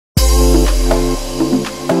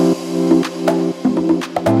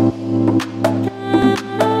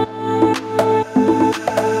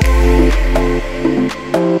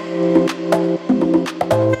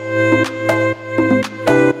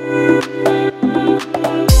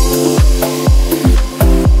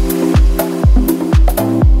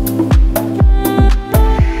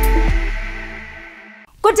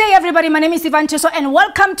everybody, my name is R20000 and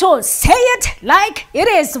welcome to Say It Like It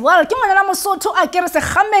Is. Well,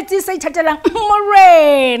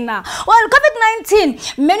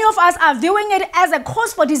 COVID-19, many of us are viewing it as a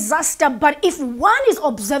cause for disaster, but if one is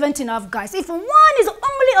observant enough, guys, if one is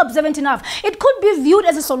only observant enough, it could be viewed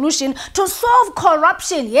as a solution to solve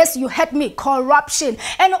corruption. Yes, you heard me, corruption.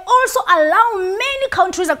 And also allow many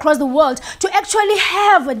countries across the world to actually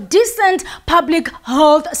have decent public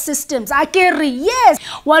health systems. Yes.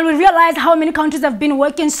 While we realize how many countries have been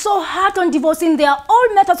working so hard on divorcing their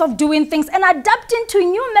old methods of doing things and adapting to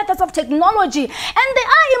new methods of technology, and they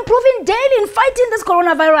are improving daily in fighting this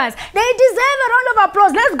coronavirus, they deserve a round of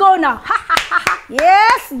applause. Let's go now.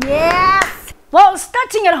 Yes, yes. Well,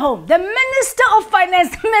 starting at home, the Minister of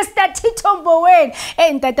Finance, Mr. Tito Mboweni,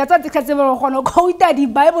 quoted the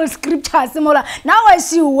Bible scripture similar. Now I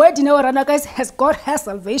see where guys has got her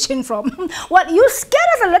salvation from. Well, you scared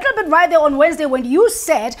us a little bit right there on Wednesday when you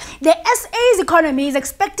said the SA's economy is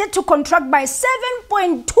expected to contract by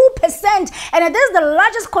 7.2%, and it is the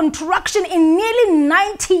largest contraction in nearly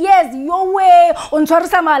 90 years. Your way, and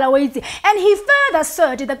he further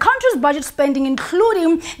said the country's budget spending,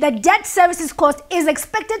 including the debt services cost, is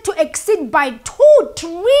expected to exceed by 2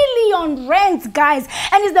 trillion rands, guys,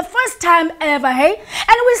 and it's the first time ever, hey?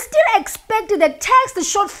 And we still expected the tax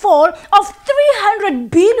shortfall of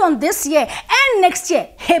 300 billion this year and next year,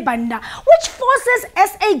 hey banda, which forces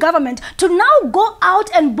SA government to now go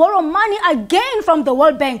out and borrow money again from the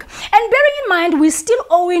World Bank. And bearing in mind we're still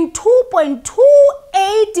owing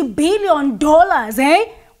 $2.28 billion, eh?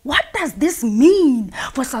 What does this mean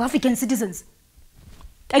for South African citizens?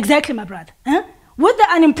 Exactly, my brother. Huh? With the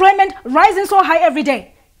unemployment rising so high every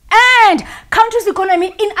day and country's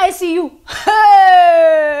economy in ICU.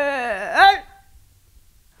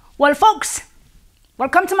 Well, folks,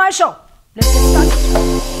 welcome to my show. Let's get started.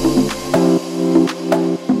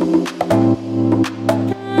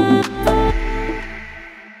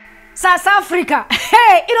 South Africa,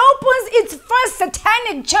 hey, it opens its first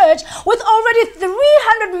satanic church with already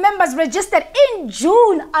 300 members registered in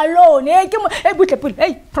June alone. Hey,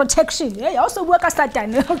 protection. Hey, also work as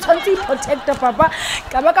Satan. Protector, Papa.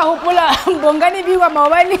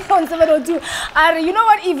 You know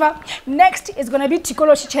what, Eva? Next is gonna be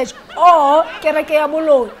Tikoloshi Church or Kereke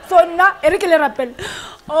Abulo. So now,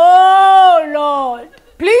 oh Lord,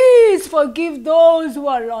 please forgive those who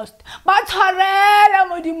are lost. But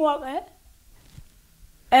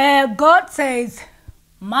God says,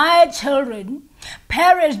 my children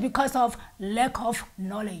perish because of lack of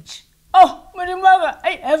knowledge. Oh, Madimaga,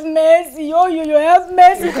 I have mercy. Oh, you have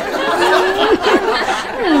mercy.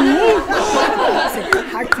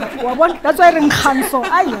 That's why I'm cancel.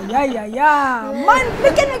 Man,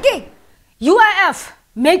 again. UIF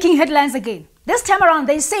making headlines again. This time around,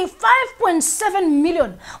 they say 5.7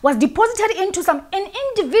 million was deposited into an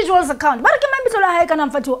individual's account.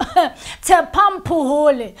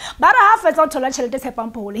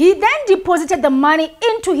 He then deposited the money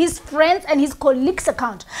into his friends and his colleagues'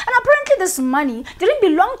 account. And apparently this money didn't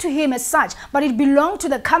belong to him as such, but it belonged to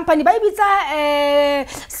the company. CSG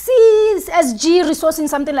resourcing,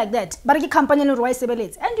 something like that. And you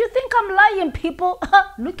think I'm lying, people?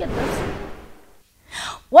 Look at this.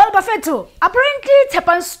 Well, Buffeto, apparently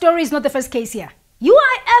Tepan's story is not the first case here.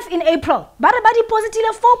 UIF in April, Barabadi deposited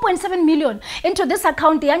 4.7 million into this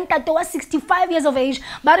account. The young Tato was 65 years of age,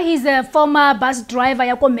 but he's a former bus driver,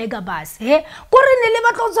 Yako Mega Bus.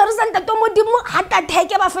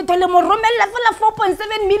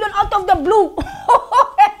 4.7 million out of the blue.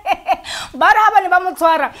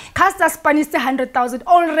 Casta Spanish 100,000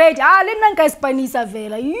 already.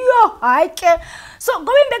 So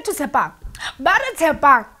going back to Sepa.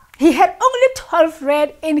 Tepa, he had only 12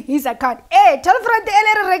 rand in his account. 12 rand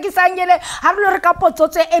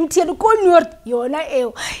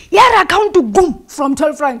account to boom from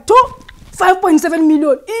 12 rand to 5.7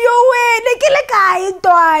 million.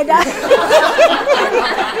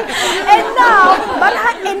 And now,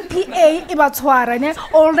 NPA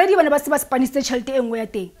already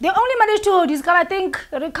they only managed to discover, I think,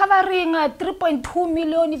 recovering 3.2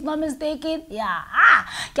 million, if not mistaken. Yeah.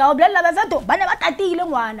 And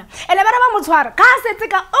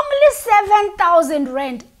only 7,000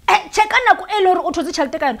 rand. Check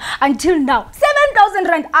until now. 7,000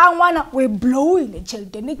 rand. We're blowing the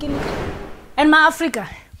children. And my Africa.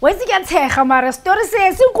 Where's the story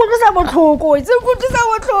says you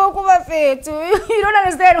don't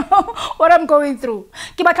understand what I'm going through.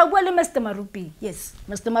 Mr. Marupi. Yes,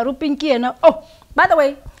 Mr. Marupi. Oh, by the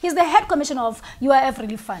way, he's the head commissioner of UIF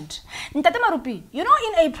Relief Fund. Ntate Marupi, you know,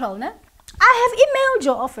 in April, I have emailed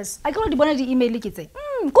your office. I called the email.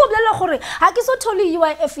 Ko bolela gore ha ke so thole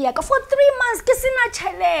UIF ya ka for 3 months ke sena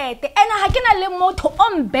tšhelete and ha ke na le motho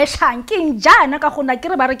o mbeshang ke njana ka gona ke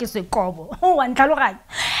re ba re ke sekobo wa ntlhaloganya.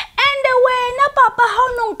 And wena papa how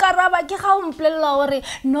no nkaraba ke ga o mpolella gore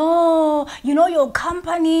no, you know your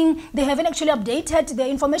company, they haven't actually updated the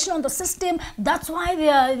information on the system, that's why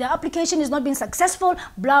the application is not being successful,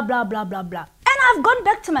 blah blah blah blah blah. And I've gone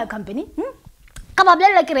back to my company. Ka ba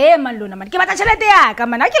bolela ke re man lona man ke batla tšhelete ya ka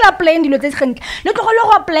man a ke la plan dilo tse tsentle le tlogole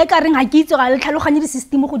go apply ka reng ha ke itse ga le tlhaloganye di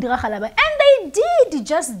system go diragala ba, and they did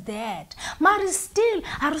just that. But still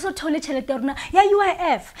a re so thole tšhelete rona ya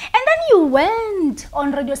UIF. And then you went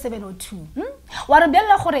on Radio 702 wa re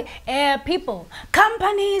bolela gore people,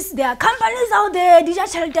 companies, there are companies out there di ja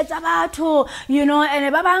tšhelete tsa batho, you know,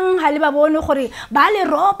 and ba bang ha le ba bone gore ba le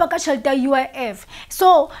ropa ka tšhelete ya UIF.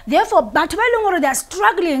 So therefore batho ba leng gore they are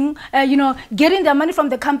struggling, you know, getting their money from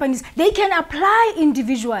the companies, they can apply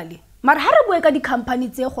individually. Mar ha re bue ka di company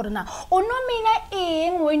tse gore na o nomina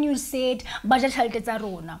eng when you said ba ja tšhelete tsa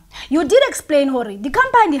rona. You did explain gore di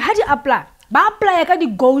company ha di apply ba apply ka di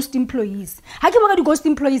ghost employees. Ha ke bua ka di ghost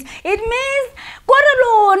employees, it means gore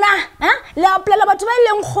lona le apply la batho ba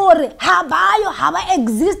leng gore ha ba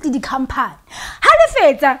exist di company. Ha le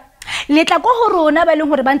fetsa le tla go go rona ba leng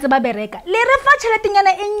gore ba ntse ba bereka le re fa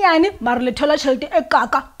tšheletenyana e nyane mara le thola tšhelete e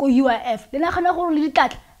kaka go UIF le nagana gore le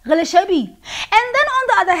ditlatla re le shebile. And then on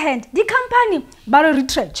the other hand the company ba re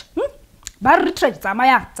retrench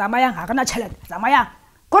tsamayang ha kana tšhelete tsamayang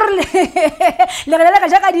gore le re ka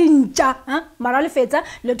jaka dintša mara le fetsa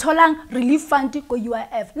le tholang relief fund go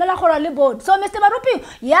UIF le la gore le bone. So Mr. Marupi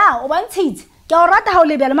ya o bantshitse ke o rata ha o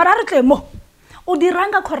le bjale mara re tle mo o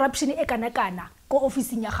diranga corruption e kana ko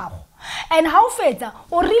officing ya gago. And how fetsa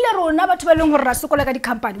o rile rona batho ba leng gore ra sokola ka di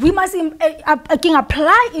company, we must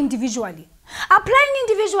apply individually. Applying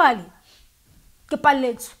individually ke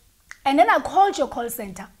palletso. And then I called your call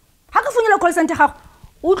center. Ha ke founela call center gago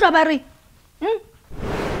o utlwa ba re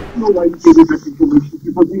no way you get that information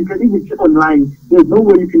because you can even check online. There's no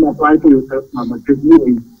way you can apply for yourself, Mama. There's no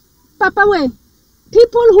way. Papa,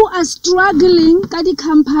 people who are struggling ka di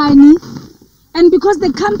company, and because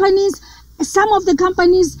the companies, some of the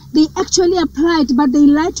companies, they actually applied, but they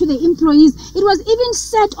lied to the employees. It was even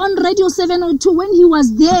said on Radio 702 when he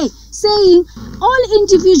was there, saying all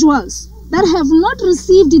individuals that have not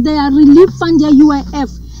received their relief fund, their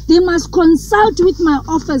UIF, they must consult with my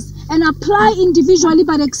office and apply individually,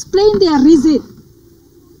 but explain their reason.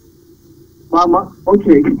 Mama,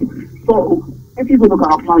 okay. So, if you're going to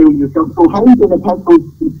apply on yourself, so how are you going to pass those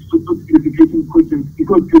verification questions?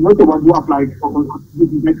 Because you're not the one who applied for the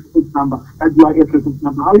next number, as you are reference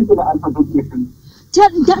number. How are you going to answer those questions?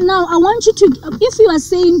 Now, I want you to, if you are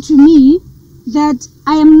saying to me that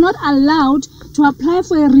I am not allowed to apply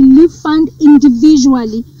for a relief fund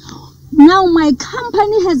individually, now my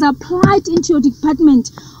company has applied into your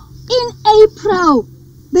department in April.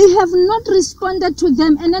 They have not responded to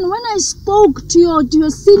them. And then when I spoke to your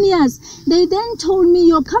seniors, they then told me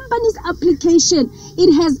your company's application,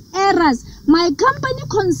 it has errors. My company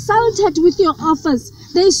consulted with your office.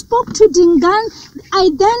 They spoke to Dingan. I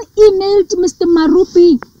then emailed Mr.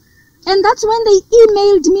 Marupi. And that's when they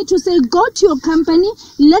emailed me to say, go to your company,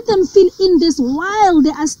 let them fill in this while they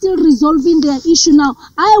are still resolving their issue now.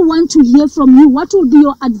 I want to hear from you. What will be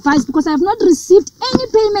your advice? Because I have not received any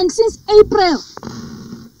payment since April.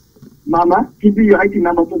 Mama, give me your IT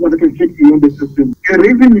number so that I can check you on the system. The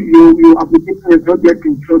reason your application has not yet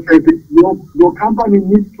been processed, your company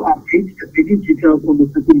needs to update the banking details on the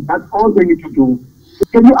system. That's all they need to do.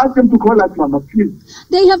 Can you ask them to call us, Mama, please?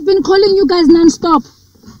 They have been calling you guys non-stop.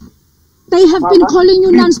 They have been calling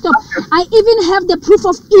you non-stop. I even have the proof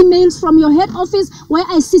of emails from your head office where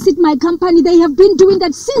I CC'd my company. They have been doing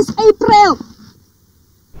that since April.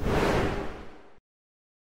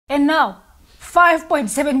 And now,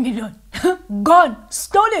 5.7 million gone,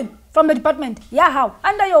 stolen from the department. Yeah, how?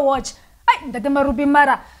 Under your watch. Are you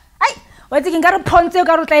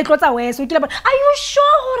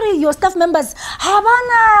sure your staff members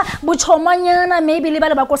maybe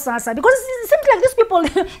because it seems like these people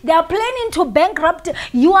they are planning to bankrupt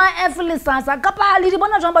UIF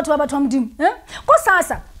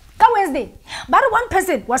Wednesday, but one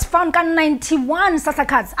person was found 91 SASSA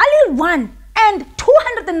cards, only one. And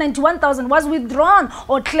 291,000 was withdrawn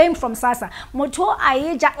or claimed from SASSA. Moto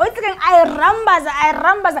ayeja, I rambaza.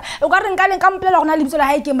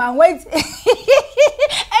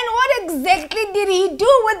 And what exactly did he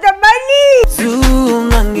do with the money?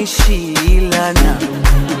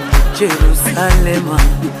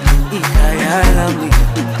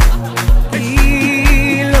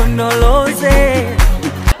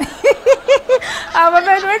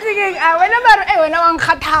 when I want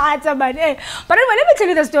khathatsa man. But anyway, let me tell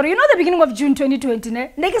you the story. You know the beginning of June 2020,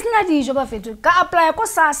 ne? Nekisna di joba fetu. Ka apply ko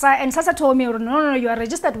SASSA and SASSA told me, no, you are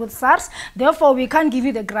registered with SARS, therefore we can't give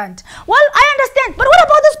you the grant. Well, I understand, but what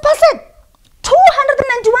about this person?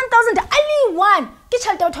 291,000, only one.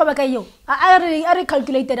 I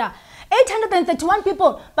recalculated that. 831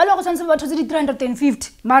 people, but look at about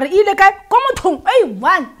 350. Marileka, come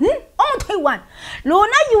one. One.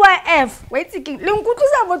 Lona UIF. Wait,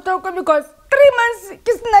 because 3 months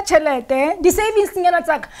kisna chelete the savings ngena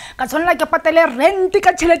tsaka ka tshwanela ke patele rent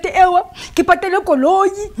ka chelete ewa ke patele koloi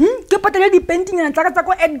ke patele di painting na tsaka tsa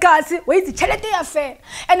ko Edgars wait chelete ya fair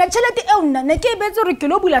and chelete e una ne ke betso re ke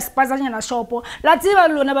lo bula spazanyana shopo la tseba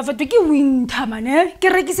lona ba fetwe ke winter mane ke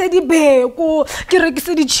rekise di beko ke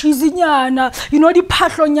rekise di cheese nyana you know di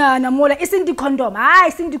phahlonyana mola iseng di condom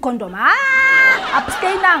iseng di condom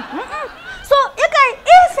abstain so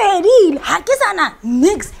if edil ha ke sana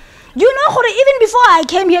mix. You know, even before I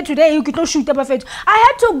came here today, you could shoot up a fetch. I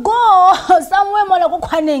had to go somewhere more like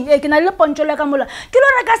Kwaning. I can look on Cholakamula. Kilo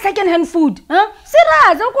like second-hand food.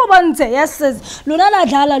 Sira, yes, Luna la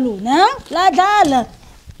dala luna, la dala.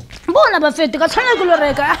 Bona buffet, got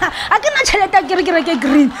Chanakuloreka. I cannot tell it that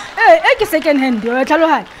green. Eh, second-hand, you're a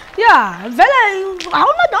talo. Yeah, Vela, how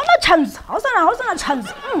not chance? How's not a chance?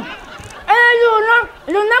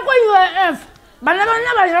 Luna, you are F. But never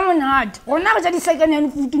hard. Or never just second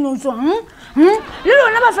hand food no so. Little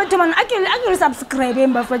never fed to man. I can subscribe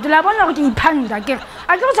him, but for the Labana to panda. I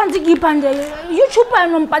got something to panda. YouTube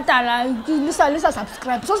and on Patala. Lisa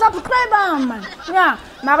subscribe. So subscribe, man. Yeah,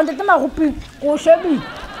 Maratama Rupi. Go shabby.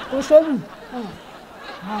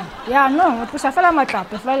 Yeah, no, it was a fella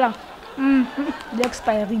matchup. A fella. The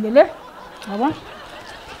expiry, really. I want.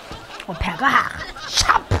 Oh, Pega.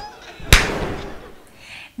 Sharp.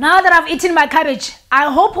 Now that I've eaten my cabbage, I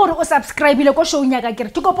hope you subscribe. You go show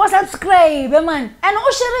to go subscribe, man. And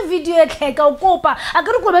share a video like a copa. I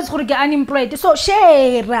got to get unemployed, so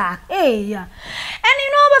share. Hey, and you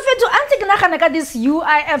know, but to answer this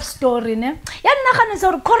UIF story, ne? Yan nakan is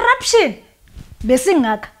corruption.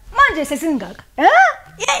 Besingak, manje sesingak.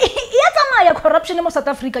 Yeah, corruption in South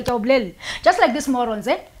Africa. Just like these morons,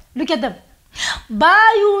 eh? Look at them.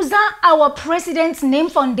 By using our president's name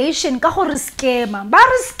foundation, kahore schema.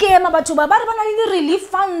 Bar schema, but to Barbara relief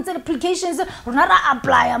funds and applications, Runara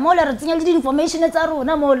apply, a molar information at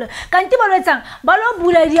Aruna Mola. Cantibaretang, Balo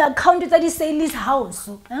Bula, the account at the Sailor's house.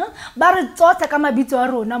 Bar thought I come a bit to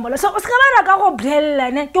Aruna Mola. So Oscar go blell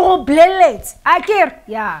and go blellet. I care,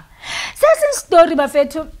 yeah. Says story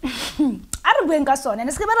Buffeto. Arbengason and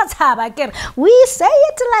Skibara. We say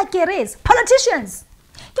it like it is. Politicians.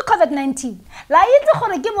 To COVID-19. La yitse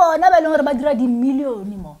gore ke bona ba leng gore ba dira di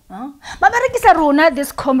million mo. Ba berekisa rona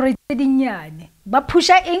this comrade dinyane. Ba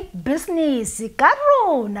pusha eng business ka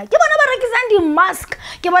rona. Ke bona ba rekisang di mask,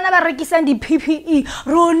 ke bona ba rekisang di PPE.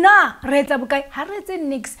 Rona re tsa bokae ha re tse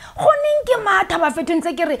nix. Go neng ke matha ba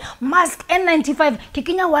fetentse ke re mask N95 ke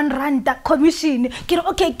kenya 1 rand commission. Ke re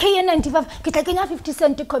okay KN95 ke tla kenya 50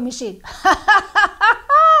 cent commission.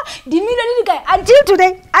 The million guy until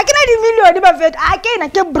today I cannot the million ba fet I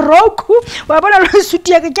can broke wa bona lo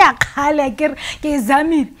suti ya ke khale ke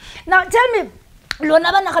zamile. Now tell me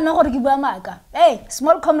lona bana kana gore ke bua maka. Hey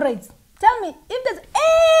small comrades, tell me if there's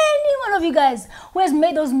any one of you guys who has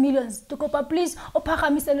made those millions to copa please o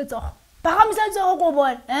phagamise letsogo go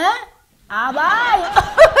bona abai.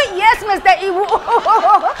 Yes Mr. Ibu.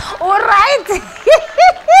 All right.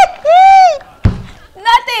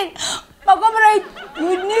 Nothing. Comrade,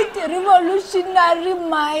 you need revolutionary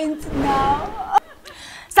minds now.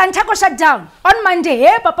 Santaco shut down on Monday.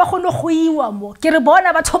 Papa khono khoiwa mo. Ke re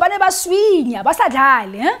bona batho ba ne ba swinya ba sa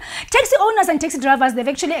dlale. Taxi owners and taxi drivers, they've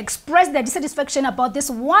actually expressed their dissatisfaction about this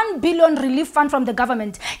 1 billion relief fund from the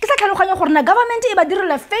government. Ke sa tlhaloganya gore na government e ba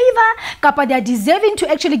direla favor kapa they are deserving to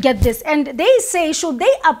actually get this, and they say should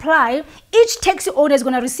they apply, each taxi owner is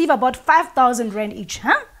going to receive about 5,000 rand each,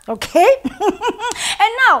 Okay.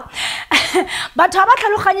 And now, but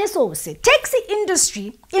taxi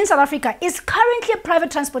industry in South Africa is currently private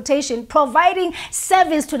transportation providing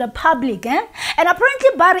service to the public. And apparently,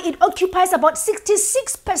 Barry, it occupies about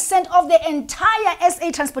 66% of the entire SA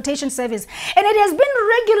transportation service. And it has been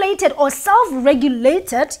regulated or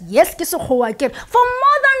self-regulated, yes, for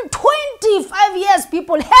more than 25 years,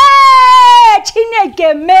 people. Hey,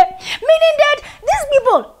 meaning that these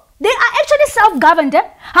people, they are actually self-governed.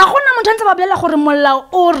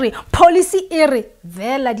 Policy ere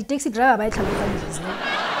vela di taxi driver ba tlhaloganyetsa.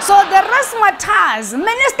 So So the Razzmatazz,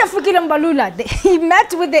 Minister Fikile Mbalula, he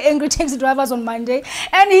met with the angry taxi drivers on Monday,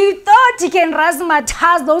 and he thought he can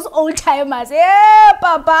Razzmatazz those old timers. Yeah,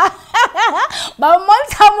 Papa. Ba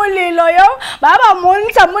monta molelo yo, baba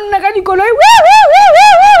monta monna ka dikoloi.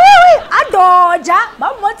 Adoja,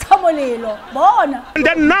 ba monta molelo. Bona. And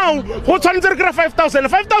then now, what's 5,000?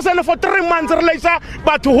 5,000 for 3 months.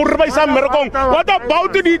 But what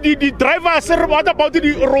about the drivers? What about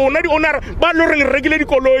the owner? The owner, regular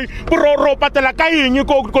koloi, pro patela kain, you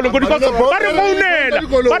go because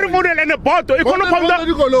and a bottle. You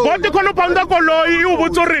can't pound the koloi, you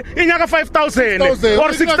would sorry in 5,000 or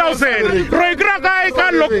 6,000. Regraga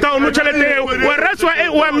can lockdown, whereas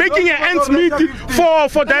we're making an ends meet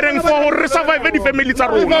for that and for surviving the families.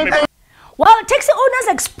 Well, taxi owners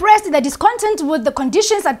expressed their discontent with the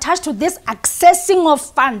conditions attached to this accessing of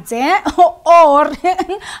funds or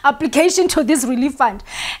application to this relief fund.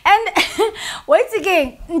 And wait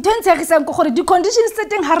again, the conditions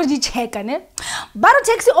setting hardy check. But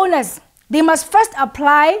taxi owners, they must first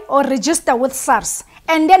apply or register with SARS.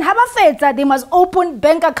 And then have a feta, they must open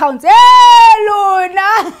bank accounts. Hey,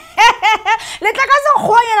 Luna! Let us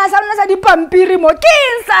go and the pampiri mo.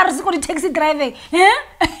 SARS for the taxi driving.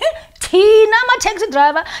 Thina ma taxi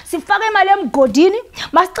driver sifaka imali emgodini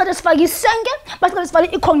masicela sifake isenge masicela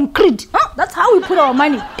sifake iconcrete. That's how we put our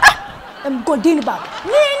money emgodini baba.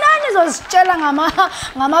 Mina nizositshela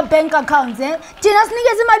ngama bank accounts thina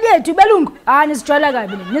sinikeza imali yethu belungu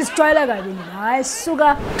nisijwayela kabi hayi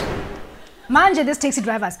suka manje. These taxi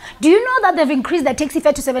drivers, do you know that they've increased their taxi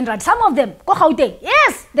fare to 7 rand? Some of them go Gauteng.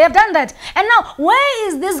 Yes, they have done that. And now where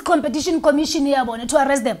is this competition commission here to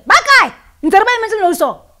arrest them? Bakai nterba imagine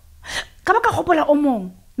also kabaka hopola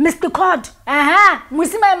omong Mr. Cod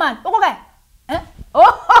musima man okay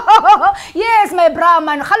oh yes my bra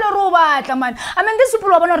man khalo batla man. I mean these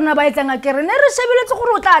people are bona ba etsanga kere ne re shebeletse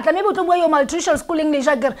gore o tla tla maybe o tlo bua yo malnutrition school English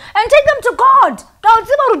akere and take them to court. Ta o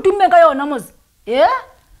tseba re tumme ka yona mos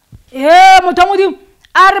motho modimo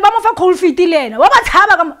a re ba mo fa cold feet lena wa ba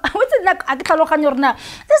tshaba ka what's it like a ke tlhaloganya rena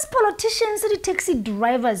these politicians the taxi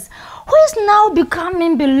drivers who is now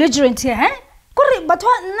becoming belligerent here but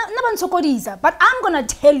I'm gonna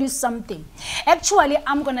tell you something. Actually,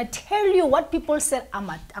 I'm gonna tell you what people said I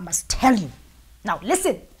must tell you. Now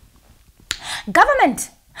listen. Government,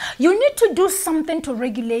 you need to do something to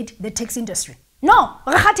regulate the taxi industry. No,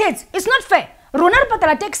 it's not fair. No,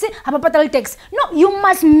 you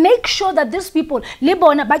must make sure that these people we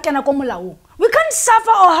can't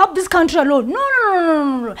suffer or help this country alone. No.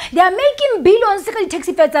 They are making billions in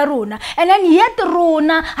taxi fares and then yet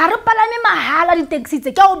rona harapalame mahala di taxi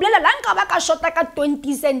tse ka oblela lanka ba ka shota ka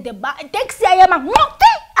 20 cent ba taxi ya yema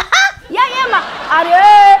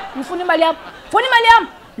are mfuni mali yam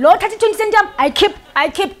lo 20 cent yam I keep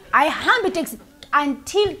I hand the taxi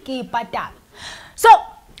until ke patal. So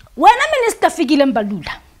when a minister Fikile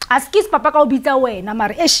Mbalula askis papa ka obitsa wena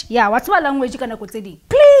mare what's my language kana go tse ding.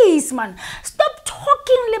 Please man, stop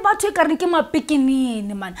talking about you kareng ke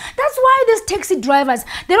mapikinini man. That's why these taxi drivers,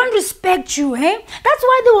 they don't respect you, That's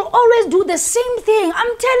why they will always do the same thing.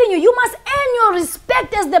 I'm telling you, you must earn your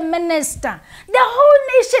respect as the minister. The whole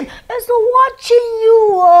nation is watching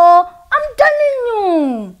you. I'm telling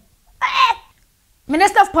you.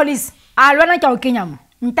 Minister of Police, alwana ka o kenyam.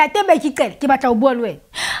 Ntate ba ke batla o bua le wena.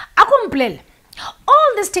 Akomplele.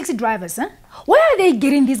 All these taxi drivers, where are they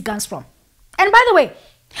getting these guns from? And by the way,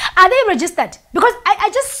 are they registered? Because I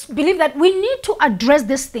just believe that we need to address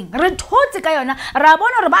this thing.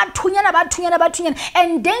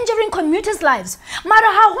 Endangering commuters' lives.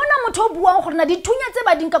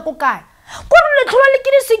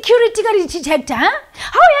 Security detector,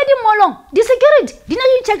 how are you molong? The security didn't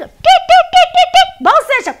you check?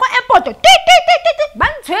 Airport.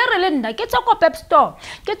 Get a pep store.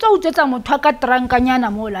 Get out of Mutaka Trankanyana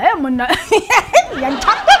Mola.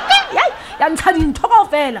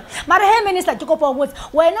 Minister to go forward.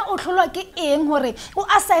 We're not who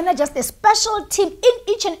assign just a special team in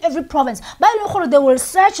each and every province. By they will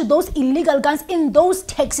search those illegal guns in those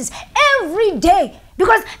taxis every day.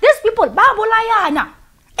 Because these people, every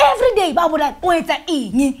day, and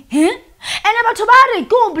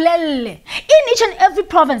in each and every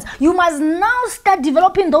province, you must now start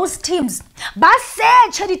developing those teams.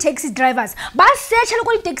 Search the taxi drivers. Search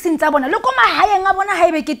the taxi in Tabona. Look at my high man.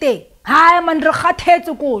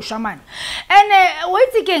 And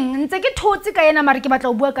wait again, take it to Tikayana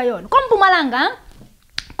Marikibata Buakayon. Come Pumalanga.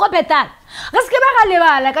 Kopetal. Gaskeba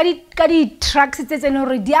Galeva, like I trucks, it's an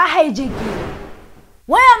already hijacking.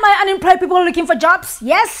 Where are my unemployed people looking for jobs?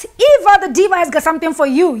 Yes, Eva the Diva has got something for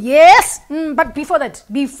you. Yes, but before that,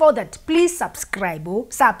 please subscribe.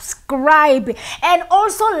 Subscribe and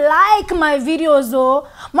also like my videos.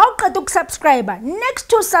 Maukatuk subscriber. Next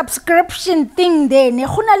to subscription thing there,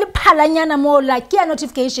 like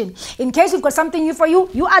notification. In case we've got something new for you,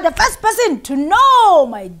 you are the first person to know,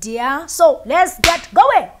 my dear. So let's get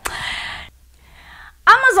going.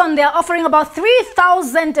 Amazon, they're offering about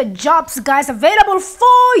 3,000 jobs, guys, available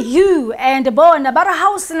for you. And about a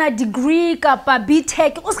house in a degree,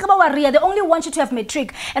 B-Tech, they only want you to have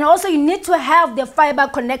metric. And also you need to have the fiber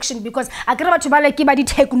connection because I can't about the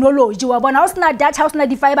technology. House na that house na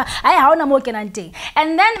the fiber.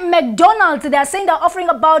 And then McDonald's, they're saying they're offering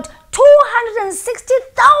about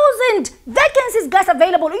 260,000 vacancies, guys,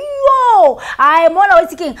 available. Yo, I'm always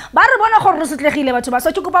thinking,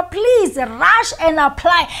 so please rush and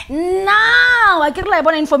apply now. I get like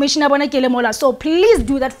information about Mola, so please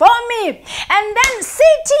do that for me. And then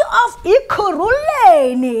city of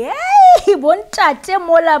Ikuruleni, hey, bontate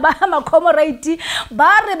Mola Bahama Comorati,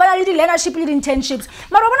 Barre Baladi leadership internships.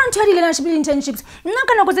 Marabana leadership internships.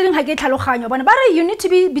 You need to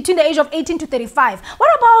be between the age of 18 to 35. What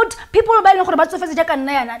about people by no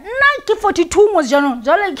 42 was so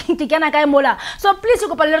please you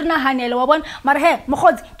go learn hanelo one marhe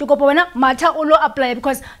mokhod to go mata olo apply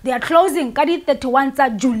because they are closing 31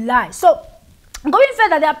 July. So going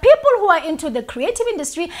further, there are people who are into the creative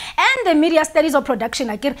industry and the media studies or production.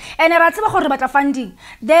 And funding.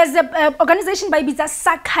 There's an organization by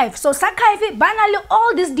Santaco. So Santaco, banally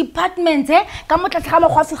all these departments, provide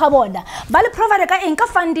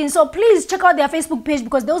funding. So please check out their Facebook page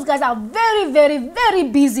because those guys are very, very, very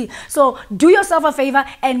busy. So do yourself a favor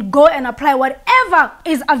and go and apply whatever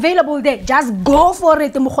is available there. Just go for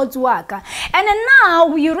it. And then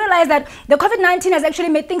now you realize that the COVID-19 has actually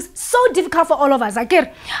made things so difficult for all of us. How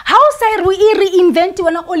say we reinvent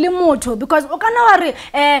only moto because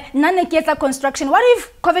construction. What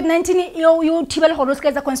if COVID-19 you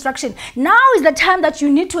construction? Now is the time that you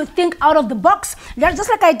need to think out of the box. That's just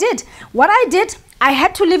like I did. What I did, I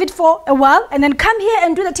had to leave it for a while and then come here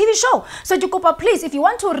and do the TV show. So Jukopa, please, if you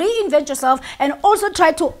want to reinvent yourself and also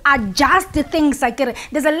try to adjust the things,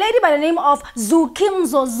 there's a lady by the name of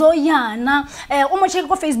Zukimzo Zoyana,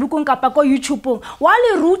 Facebook and YouTube.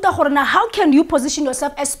 How can you position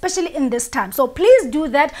yourself, especially in this time? So please do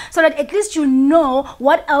that so that at least you know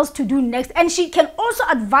what else to do next. And she can also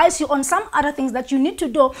advise you on some other things that you need to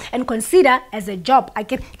do and consider as a job.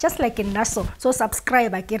 Just like in Nassau. So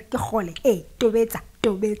subscribe.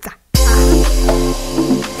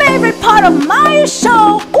 Favorite part of my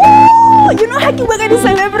show. Ooh, you know how you work at the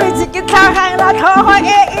celebrity.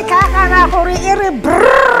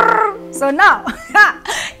 So now,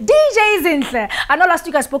 DJ Zinhle. I know last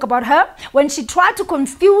week I spoke about her when she tried to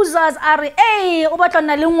confuse us.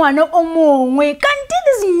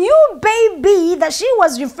 This new baby that she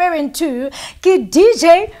was referring to,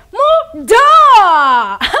 DJ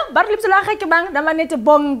Muda. Ladies and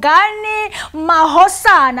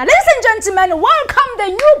gentlemen, welcome the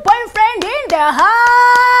new boyfriend in the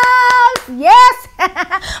house. Yes,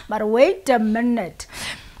 but wait a minute.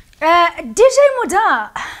 DJ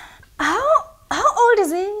Muda, how old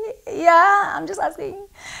is he? Yeah, I'm just asking.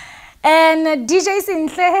 And DJ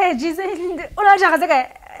Zinhle,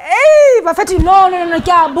 hey, Bafati, no,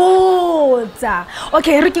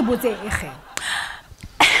 okay, Ricky Bote.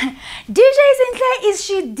 DJ Zinhle, is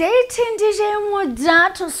she dating DJ Muda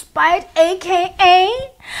to spite, aka?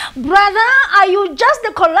 Brother, are you just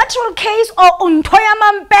the collateral case or untoya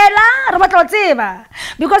mampela?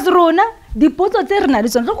 Because Rona, the poto terna,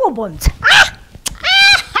 this one.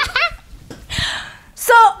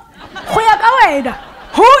 So,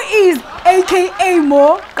 who is aka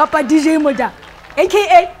Mo Kappa DJ Muda?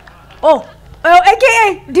 AKA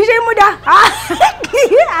AKA DJ Muda. No.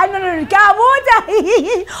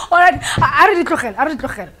 Alright, I already and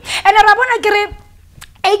Rabona Gere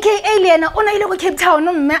AKA Lena, ona ile go Cape Town,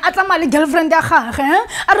 no me a tsamaya le girlfriend ya gagwe,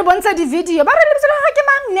 a re bontsha di video. Ba re le tsela ga ke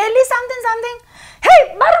mang Nelly something.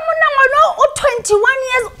 Hey, ba re monna ngwana o 21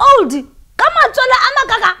 years old. Ka matsola a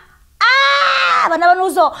makaka. Bana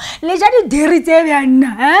banuso le ja di diri tse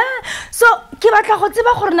bjana. So ke batla go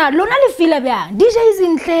tseba gore na lona le feel bjang. DJ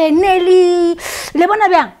Zinhle, Nelly, le bona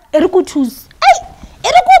bjang? E re go thusa. Hey, e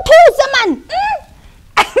re go thusa man.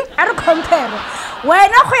 A re compare.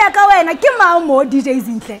 Wena go ya ka wena ke mang mo DJ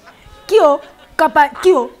Zinhle? Kio kapa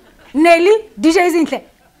kio Nelly DJ Zinhle.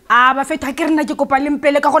 Ba feta ke rena ke kopa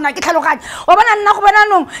lempele ka gona ke tlhaloganya wa bona nna go bona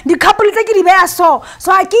nong di couple tse ke di beya so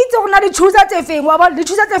a ke itse gona di choose tse feng wa bona di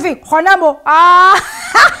choose tse feng gona mo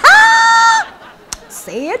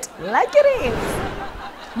say it like it is.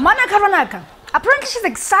 Mana Karanaka. Apparently she's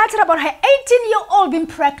excited about her 18-year-old being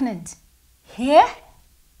pregnant. Yeah?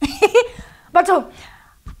 But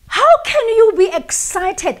how can you be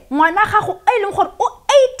excited?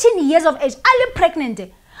 18 years of age, I'm pregnant.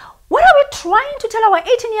 What are we trying to tell our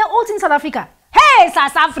 18-year-olds in South Africa? Hey,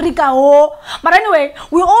 South Africa, oh. But anyway,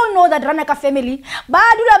 we all know that Ranaka family,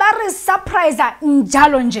 badula bare surpriser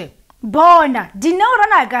njalo nje. Bona, dino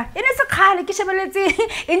Ranaka, ene se khale ke shebeletse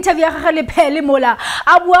interview ya gagwe le phele mola.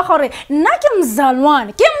 A bua gore nna ke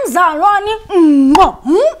mzalwane o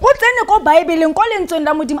tsene ko Bible ko lentsweng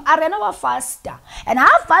la modimo a rena wa faster. And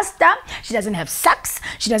her faster, she doesn't have sex,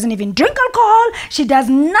 she doesn't even drink alcohol, she does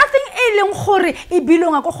nothing eleng gore e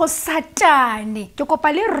bilonga ko go satane. Ke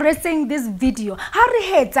kopa le reseng this video. Ha re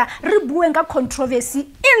hetsa re bueng ka controversy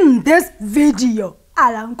in this video.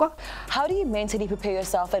 How do you mentally prepare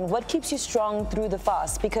yourself, and what keeps you strong through the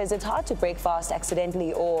fast? Because it's hard to break fast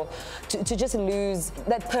accidentally or to just lose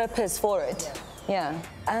that purpose for it. Yeah.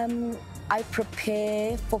 I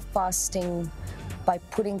prepare for fasting by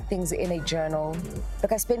putting things in a journal.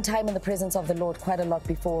 Like I spend time in the presence of the Lord quite a lot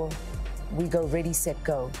before we go ready, set,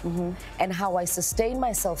 go. And how I sustain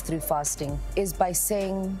myself through fasting is by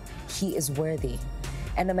saying He is worthy.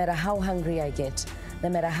 And no matter how hungry I get, no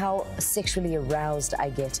matter how sexually aroused I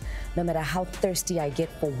get, no matter how thirsty I get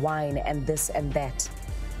for wine and this and that,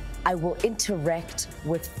 I will interact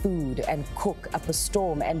with food and cook up a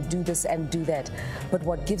storm and do this and do that. But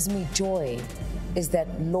what gives me joy is that,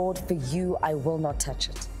 Lord, for you, I will not touch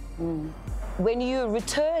it. When you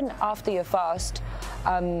return after your fast,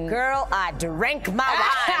 girl, I drank my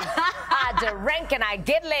wine. I drank and I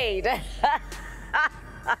get laid.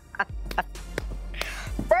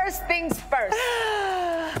 First things first.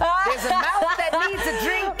 There's a mouth that needs a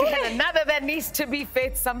drink and another that needs to be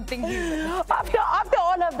fed something human. After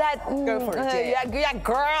all of that, go for it. Yeah,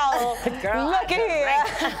 girl. Look at here.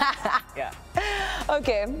 Yeah.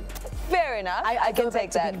 Okay, fair enough. I go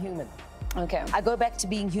back to being human. Okay. I go back to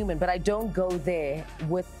being human, but I don't go there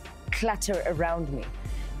with clutter around me,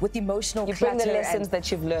 with emotional clutter. You bring the lessons that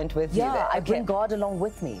you've learned with you. Yeah, I bring God along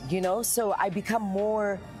with me, you know? So I become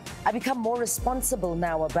more responsible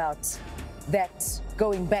now about that,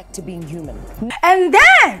 going back to being human. And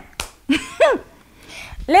then,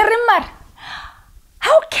 Lerimar,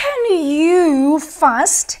 how can you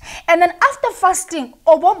fast and then after fasting,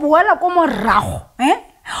 obobuela ko morago,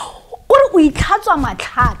 ore o itlhatswa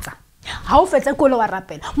matlhatsa? Ha o fetsa ko le wa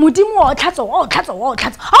rapela, modimo wa tlhatso, ha o fetsa o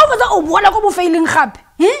buela ko bo faileng gape,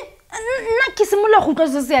 nna ke simola go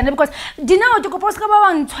tlotsa se yana because dinao ke kopa se ka ba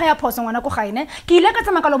ba ntshwaya phoso ngwana ko gaine ke ile ka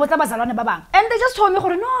tsamaka lo botsa bazalwane ba bang and they just told me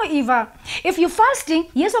gore no Eva, if you're fasting,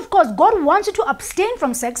 yes of course God wants you to abstain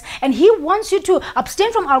from sex and He wants you to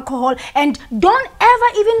abstain from alcohol and don't ever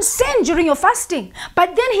even sin during your fasting,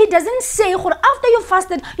 but then He doesn't say gore after you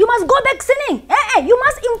fasted you must go back sinning. You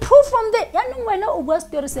must improve from there. Ya no wena o bua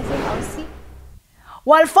story se fe.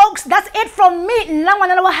 Well, folks, that's it from me,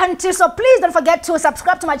 Nangwanalawa. So please don't forget to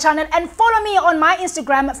subscribe to my channel and follow me on my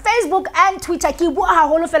Instagram, Facebook, and Twitter.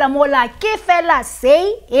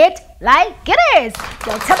 Say it like it is.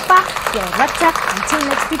 Until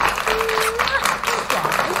next week.